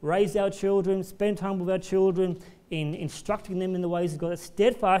work, raise our children, spend time with our children, in instructing them in the ways of God. Let's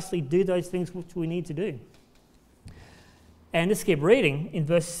steadfastly do those things which we need to do. And let's keep reading in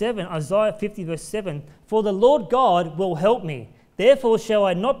verse 7, Isaiah 50 verse 7, "For the Lord God will help me, therefore shall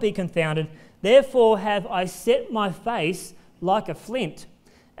I not be confounded. Therefore have I set my face like a flint,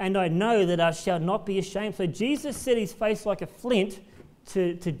 and I know that I shall not be ashamed." So Jesus set his face like a flint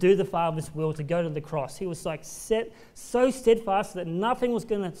to do the Father's will, to go to the cross. He was like set so steadfast that nothing was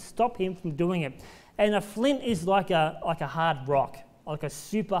going to stop him from doing it. And a flint is like a hard rock, like a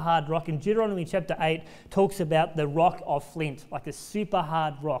super hard rock. In Deuteronomy chapter 8 talks about the rock of flint, like a super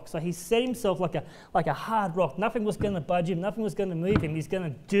hard rock. So he set himself like a hard rock. Nothing was going to budge him. Nothing was going to move him. He's going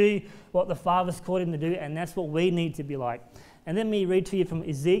to do what the Father's called him to do, and that's what we need to be like. And let me read to you from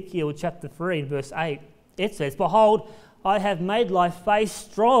Ezekiel chapter 3, verse 8. It says, "Behold, I have made thy face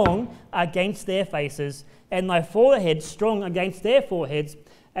strong against their faces, and thy forehead strong against their foreheads,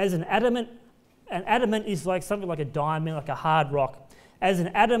 as an adamant." An adamant is like something like a diamond, like a hard rock. "As an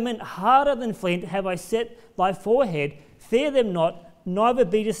adamant harder than flint have I set thy forehead. Fear them not, neither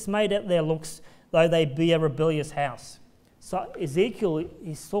be dismayed at their looks, though they be a rebellious house." So Ezekiel,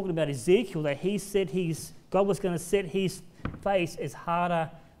 he's talking about Ezekiel, that God was going to set his face as harder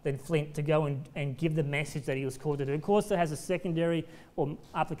than flint to go and give the message that he was called to do. Of course, it has a secondary or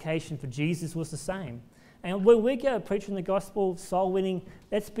application for Jesus was the same. And when we go preaching the gospel, soul winning,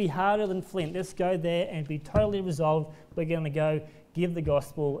 let's be harder than flint. Let's go there and be totally resolved. We're going to go give the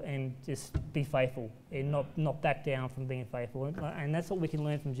gospel and just be faithful and not back down from being faithful. And that's what we can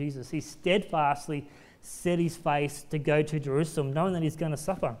learn from Jesus. He steadfastly set his face to go to Jerusalem, knowing that he's going to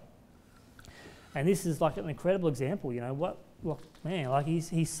suffer. And this is like an incredible example, you know.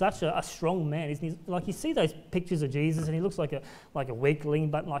 He's such a strong man. He's like, you see those pictures of Jesus and he looks like a weakling,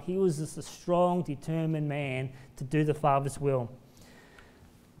 but like he was just a strong, determined man to do the Father's will.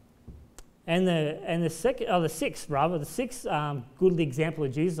 And the sixth goodly example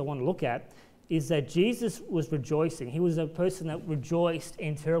of Jesus I want to look at is that Jesus was rejoicing. He was a person that rejoiced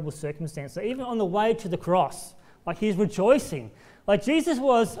in terrible circumstances. So even on the way to the cross, like he's rejoicing. Like Jesus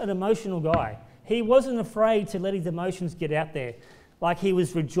was an emotional guy. He wasn't afraid to let his emotions get out there. Like he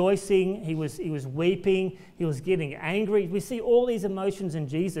was rejoicing, he was weeping, he was getting angry. We see all these emotions in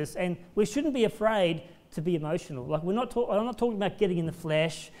Jesus, and we shouldn't be afraid to be emotional. Like I'm not talking about getting in the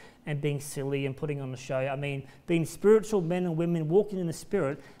flesh and being silly and putting on a show. I mean, being spiritual men and women, walking in the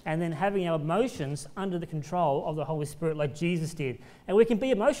Spirit, and then having our emotions under the control of the Holy Spirit like Jesus did. And we can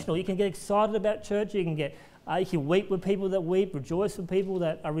be emotional. You can get excited about church. You can weep with people that weep, rejoice with people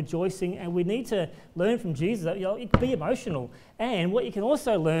that are rejoicing. And we need to learn from Jesus that you can be emotional. And what you can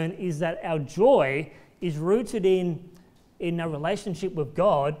also learn is that our joy is rooted in a relationship with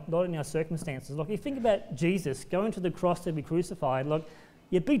God, not in our circumstances. Like, if you think about Jesus going to the cross to be crucified, like,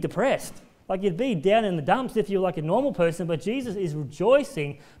 you'd be depressed. Like, you'd be down in the dumps if you're like a normal person, but Jesus is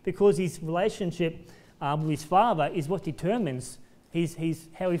rejoicing because his relationship with his Father is what determines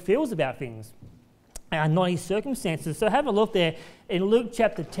how he feels about things, not his circumstances. So have a look there in Luke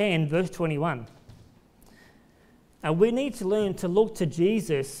chapter 10, verse 21. And we need to learn to look to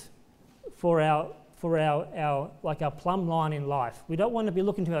Jesus for our plumb line in life. We don't want to be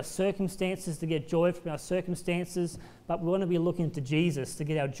looking to our circumstances to get joy from our circumstances, but we want to be looking to Jesus to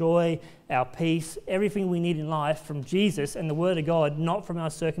get our joy, our peace, everything we need in life from Jesus and the Word of God, not from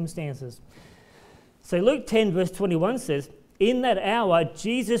our circumstances. So Luke 10 verse 21 says, "In that hour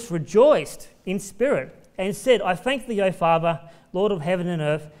Jesus rejoiced in spirit and said, I thank thee, O Father, Lord of heaven and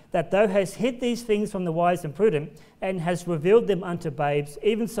earth, that thou hast hid these things from the wise and prudent, and hast revealed them unto babes.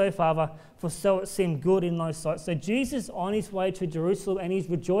 Even so, Father, for so it seemed good in thy sight." So Jesus on his way to Jerusalem, and he's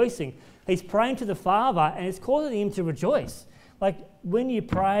rejoicing. He's praying to the Father, and it's causing him to rejoice. Like, when you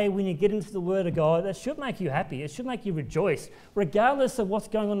pray, when you get into the Word of God, that should make you happy. It should make you rejoice. Regardless of what's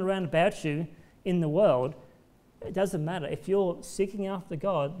going on around about you in the world, it doesn't matter. If you're seeking after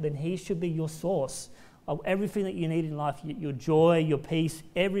God, then he should be your source of everything that you need in life, your joy, your peace,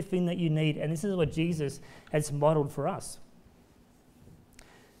 everything that you need. And this is what Jesus has modeled for us.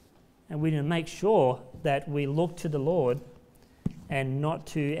 And we need to make sure that we look to the Lord and not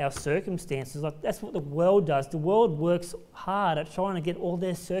to our circumstances. Like, that's what the world does. The world works hard at trying to get all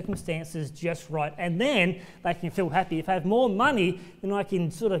their circumstances just right, and then they can feel happy. If I have more money, then I can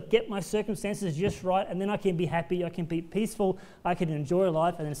sort of get my circumstances just right, and then I can be happy, I can be peaceful, I can enjoy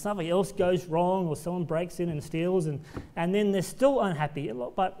life, and then something else goes wrong, or someone breaks in and steals, and then they're still unhappy.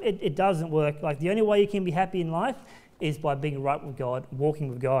 But it doesn't work. Like, the only way you can be happy in life is by being right with God, walking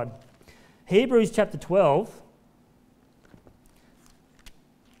with God. Hebrews chapter 12,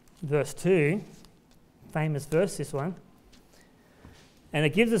 verse 2, famous verse, this one. And it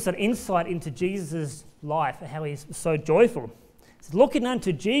gives us an insight into Jesus' life and how he's so joyful. It's looking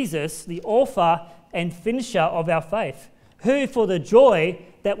unto Jesus, the author and finisher of our faith, who for the joy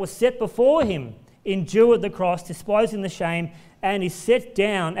that was set before him endured the cross, despising the shame, and is set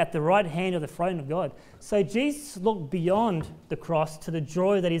down at the right hand of the throne of God. So Jesus looked beyond the cross to the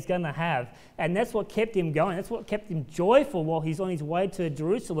joy that he's going to have. And that's what kept him going. That's what kept him joyful while he's on his way to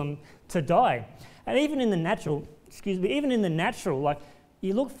Jerusalem to die. And even in the natural, like,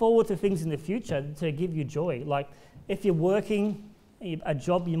 you look forward to things in the future to give you joy. Like, if you're working a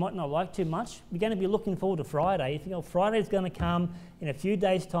job you might not like too much, you're going to be looking forward to Friday. If you know Friday's going to come in a few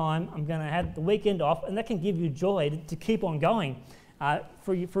days' time, I'm going to have the weekend off, and that can give you joy to keep on going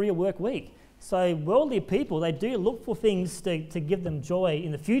for your work week. So worldly people, they do look for things to give them joy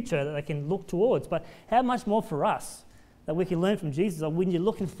in the future that they can look towards. But how much more for us that we can learn from Jesus? Like, when you're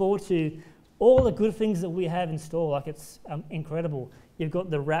looking forward to all the good things that we have in store, like, it's incredible. You've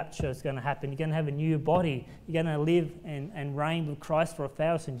got the rapture that's going to happen. You're going to have a new body. You're going to live and reign with Christ for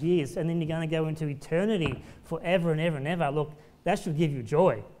 1,000 years. And then you're going to go into eternity forever and ever and ever. Look, that should give you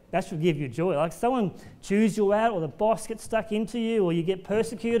joy. That should give you joy. Like, someone chews you out, or the boss gets stuck into you, or you get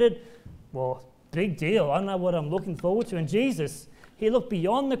persecuted. Well, big deal. I know what I'm looking forward to. And Jesus, he looked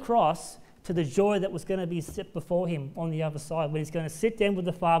beyond the cross to the joy that was going to be set before him on the other side, when he's going to sit down with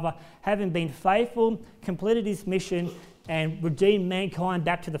the Father, having been faithful, completed his mission, and redeem mankind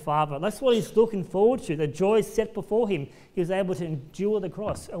back to the Father. That's what he's looking forward to, the joy set before him. He was able to endure the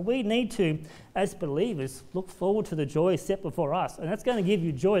cross. And we need to, as believers, look forward to the joy set before us. And that's going to give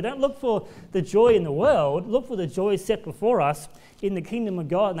you joy. Don't look for the joy in the world. Look for the joy set before us in the kingdom of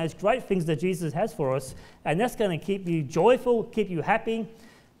God and those great things that Jesus has for us. And that's going to keep you joyful, keep you happy,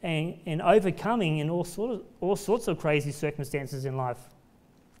 and overcoming in all sorts of crazy circumstances in life.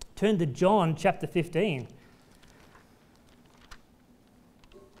 Turn to John chapter 15.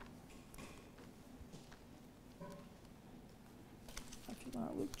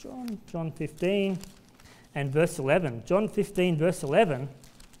 with John 15 and verse 11. John 15, verse 11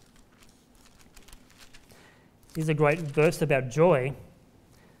 is a great verse about joy.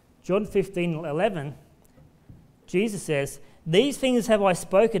 John 15:11, Jesus says, "These things have I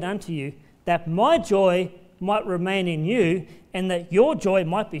spoken unto you, that my joy might remain in you, and that your joy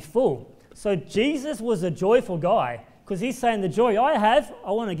might be full." So Jesus was a joyful guy, because he's saying the joy I have,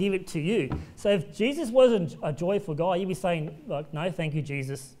 I want to give it to you. So if Jesus wasn't a joyful guy, you'd be saying, like, no, thank you,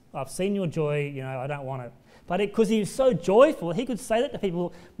 Jesus. I've seen your joy, I don't want it. But because he was so joyful, he could say that to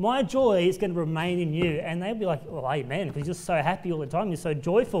people, my joy is going to remain in you. And they'd be like, well, amen, because you're so happy all the time. You're so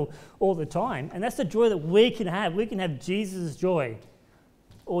joyful all the time. And that's the joy that we can have. We can have Jesus' joy,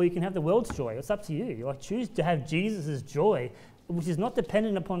 or you can have the world's joy. It's up to you. You choose to have Jesus' joy, which is not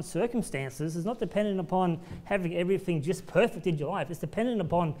dependent upon circumstances. It's not dependent upon having everything just perfect in your life. It's dependent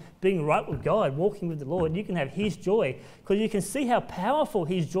upon being right with God, walking with the Lord. You can have his joy, because you can see how powerful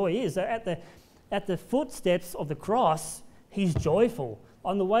his joy is. At the footsteps of the cross, he's joyful.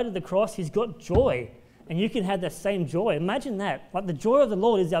 On the way to the cross, he's got joy. And you can have that same joy. Imagine that. Like, the joy of the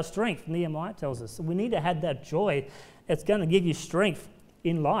Lord is our strength, Nehemiah tells us. So we need to have that joy. It's going to give you strength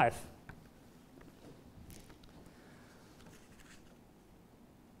in life.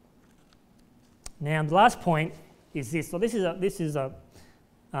 Now, the last point is this. So this is a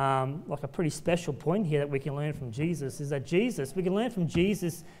pretty special point here that we can learn from Jesus, is that we can learn from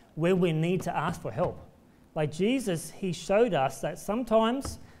Jesus where we need to ask for help. Like Jesus, he showed us that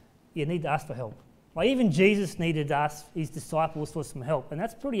sometimes you need to ask for help. Like even Jesus needed to ask his disciples for some help. And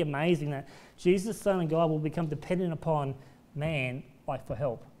that's pretty amazing that Jesus, Son of God, will become dependent upon man for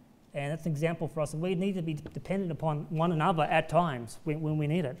help. And that's an example for us. We need to be dependent upon one another at times when we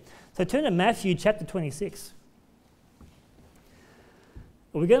need it. So turn to Matthew chapter 26.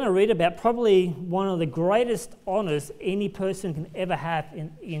 We're going to read about probably one of the greatest honours any person can ever have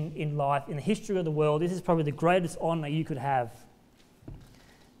in life, in the history of the world. This is probably the greatest honour you could have.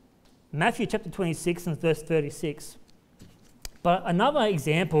 Matthew chapter 26 and verse 36. But another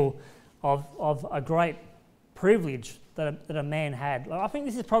example of a great privilege that a man had. I think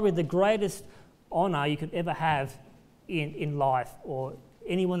this is probably the greatest honour you could ever have in life, or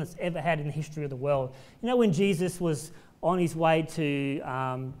anyone that's ever had in the history of the world. When Jesus was on his way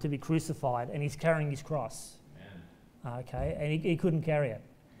to be crucified, and he's carrying his cross. Okay, and he couldn't carry it,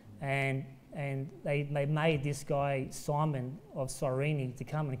 and they made this guy Simon of Cyrene to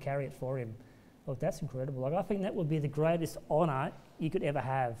come and carry it for him. Look, that's incredible. I think that would be the greatest honour you could ever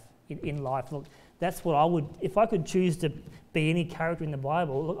have in life. Look, that's what I would, if I could choose to be any character in the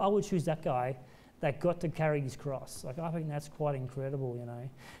Bible. Look, I would choose that guy that got to carry his cross. I think that's quite incredible,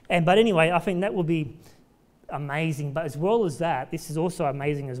 But anyway, I think that would be amazing. But as well as that, this is also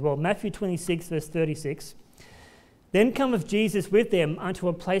amazing as well. Matthew 26 verse 36. Then cometh Jesus with them unto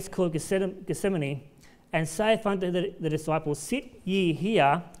a place called Gethsemane, and saith unto the disciples, Sit ye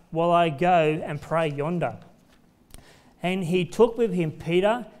here while I go and pray yonder. And he took with him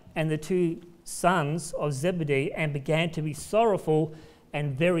Peter and the two sons of Zebedee, and began to be sorrowful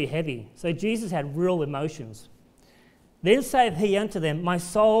and very heavy. So Jesus had real emotions. Then saith he unto them, My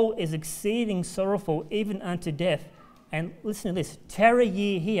soul is exceeding sorrowful, even unto death. And listen to this, tarry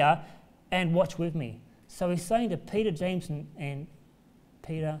ye here and watch with me. So he's saying to Peter, James, and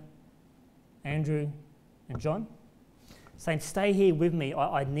Peter, Andrew, and John, saying, stay here with me.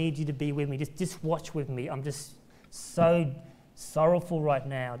 I need you to be with me. Just watch with me. I'm just so sorrowful right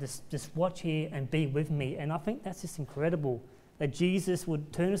now. Just watch here and be with me. And I think that's just incredible, that Jesus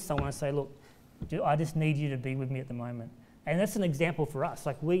would turn to someone and say, look, I just need you to be with me at the moment. And that's an example for us.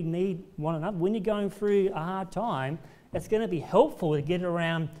 Like, we need one another. When you're going through a hard time, it's going to be helpful to get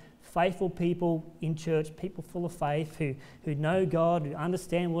around faithful people in church, people full of faith who know God, who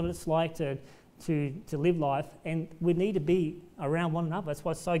understand what it's like to live life. And we need to be around one another. That's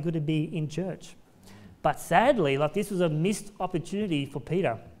why it's so good to be in church. But sadly, this was a missed opportunity for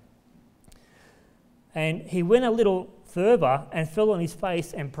Peter. And he went a little further and fell on his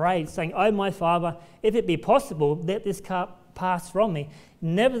face and prayed, saying, O my Father, if it be possible, let this cup pass from me.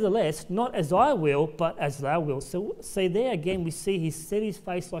 Nevertheless, not as I will, but as thou wilt. So see, there again we see he set his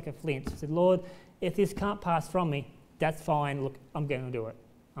face like a flint. He said, Lord, if this can't pass from me, that's fine. Look, I'm going to do it.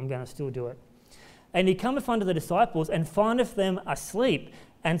 I'm going to still do it. And he cometh unto the disciples, and findeth them asleep,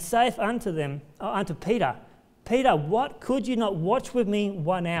 and saith unto Peter, Peter, what, could you not watch with me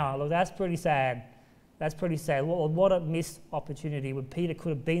 1 hour? Look, that's pretty sad. That's pretty sad. What a missed opportunity when Peter could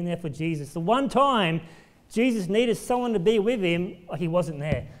have been there for Jesus. The one time Jesus needed someone to be with him, he wasn't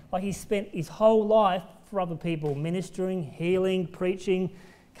there. He spent his whole life for other people, ministering, healing, preaching,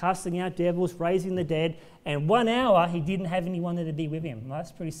 casting out devils, raising the dead, and 1 hour he didn't have anyone there to be with him. Well,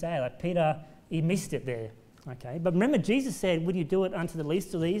 that's pretty sad. Like Peter, he missed it there. Okay, but remember, Jesus said, "Would you do it unto the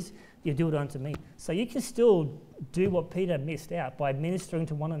least of these? You do it unto me." So you can still do what Peter missed out by ministering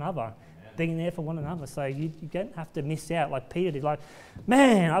to one another, being there for one another. So you don't have to miss out like Peter did. Like,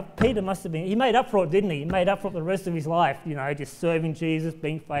 man, Peter must have been, he made up for it, didn't he? He made up for it the rest of his life, just serving Jesus,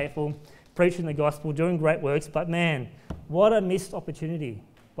 being faithful, preaching the gospel, doing great works. But man, what a missed opportunity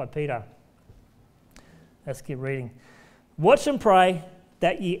by Peter. Let's keep reading. "Watch and pray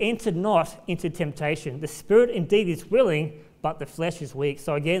that ye enter not into temptation. The spirit indeed is willing, but the flesh is weak."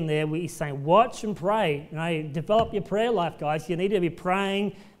 So again there he's saying watch and pray. Develop your prayer life, guys. You need to be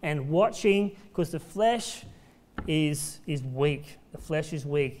praying and watching because the flesh is weak. The flesh is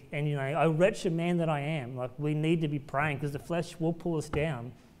weak. And oh wretched man that I am. Like we need to be praying because the flesh will pull us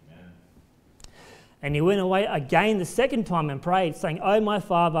down. Amen. And he went away again the second time and prayed, saying, "O my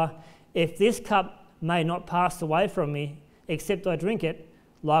Father, if this cup may not pass away from me, except I drink it,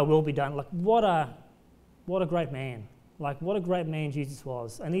 thy will be done." Like what a great man. Like what a great man Jesus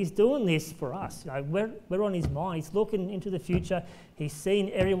was. And he's doing this for us. We're on his mind. He's looking into the future. He's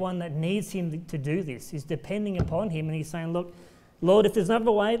seeing everyone that needs him to do this. He's depending upon him and he's saying, "Look, Lord, if there's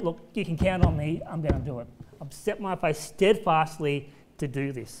another way, look, you can count on me. I'm going to do it. I've set my face steadfastly to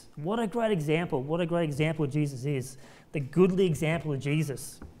do this." What a great example. What a great example Jesus is. The goodly example of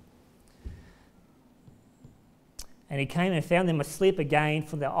Jesus. "And he came and found them asleep again,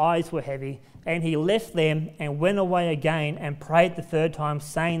 for their eyes were heavy. And he left them and went away again and prayed the third time,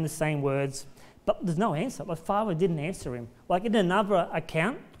 saying the same words." But there's no answer. The Father didn't answer him. Like in another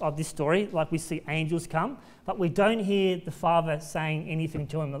account of this story, like we see angels come, but we don't hear the Father saying anything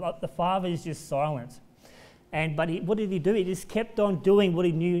to him. The Father is just silent. But what did he do? He just kept on doing what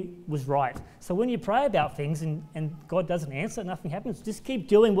he knew was right. So when you pray about things and God doesn't answer, nothing happens, just keep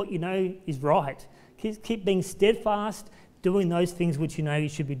doing what you know is right. Keep being steadfast, doing those things which you know you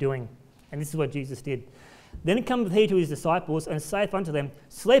should be doing. And this is what Jesus did. "Then cometh he to his disciples and saith unto them,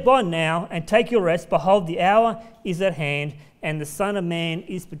 Sleep on now and take your rest. Behold, the hour is at hand, and the Son of Man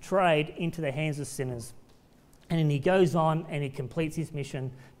is betrayed into the hands of sinners." And then he goes on and he completes his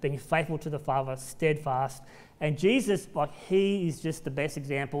mission, being faithful to the Father, steadfast. And Jesus, he is just the best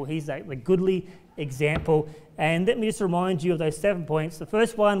example. He's the goodly example. And let me just remind you of those 7 points. The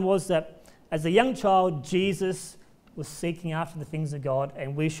first one was that as a young child, Jesus was seeking after the things of God,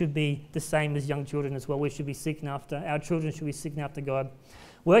 and we should be the same as young children as well. We should be seeking after, our children should be seeking after God.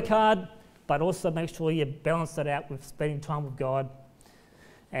 Work hard, but also make sure you balance that out with spending time with God.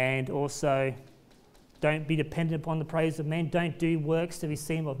 And also, don't be dependent upon the praise of men. Don't do works to be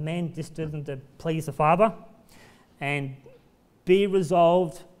seen of men, just do them to please the Father. And be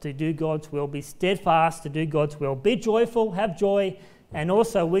resolved to do God's will. Be steadfast to do God's will. Be joyful, have joy, and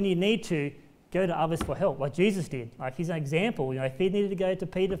also when you need to, go to others for help, like Jesus did. Like he's an example. If he needed to go to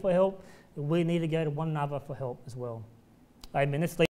Peter for help, we need to go to one another for help as well. Amen. Let's leave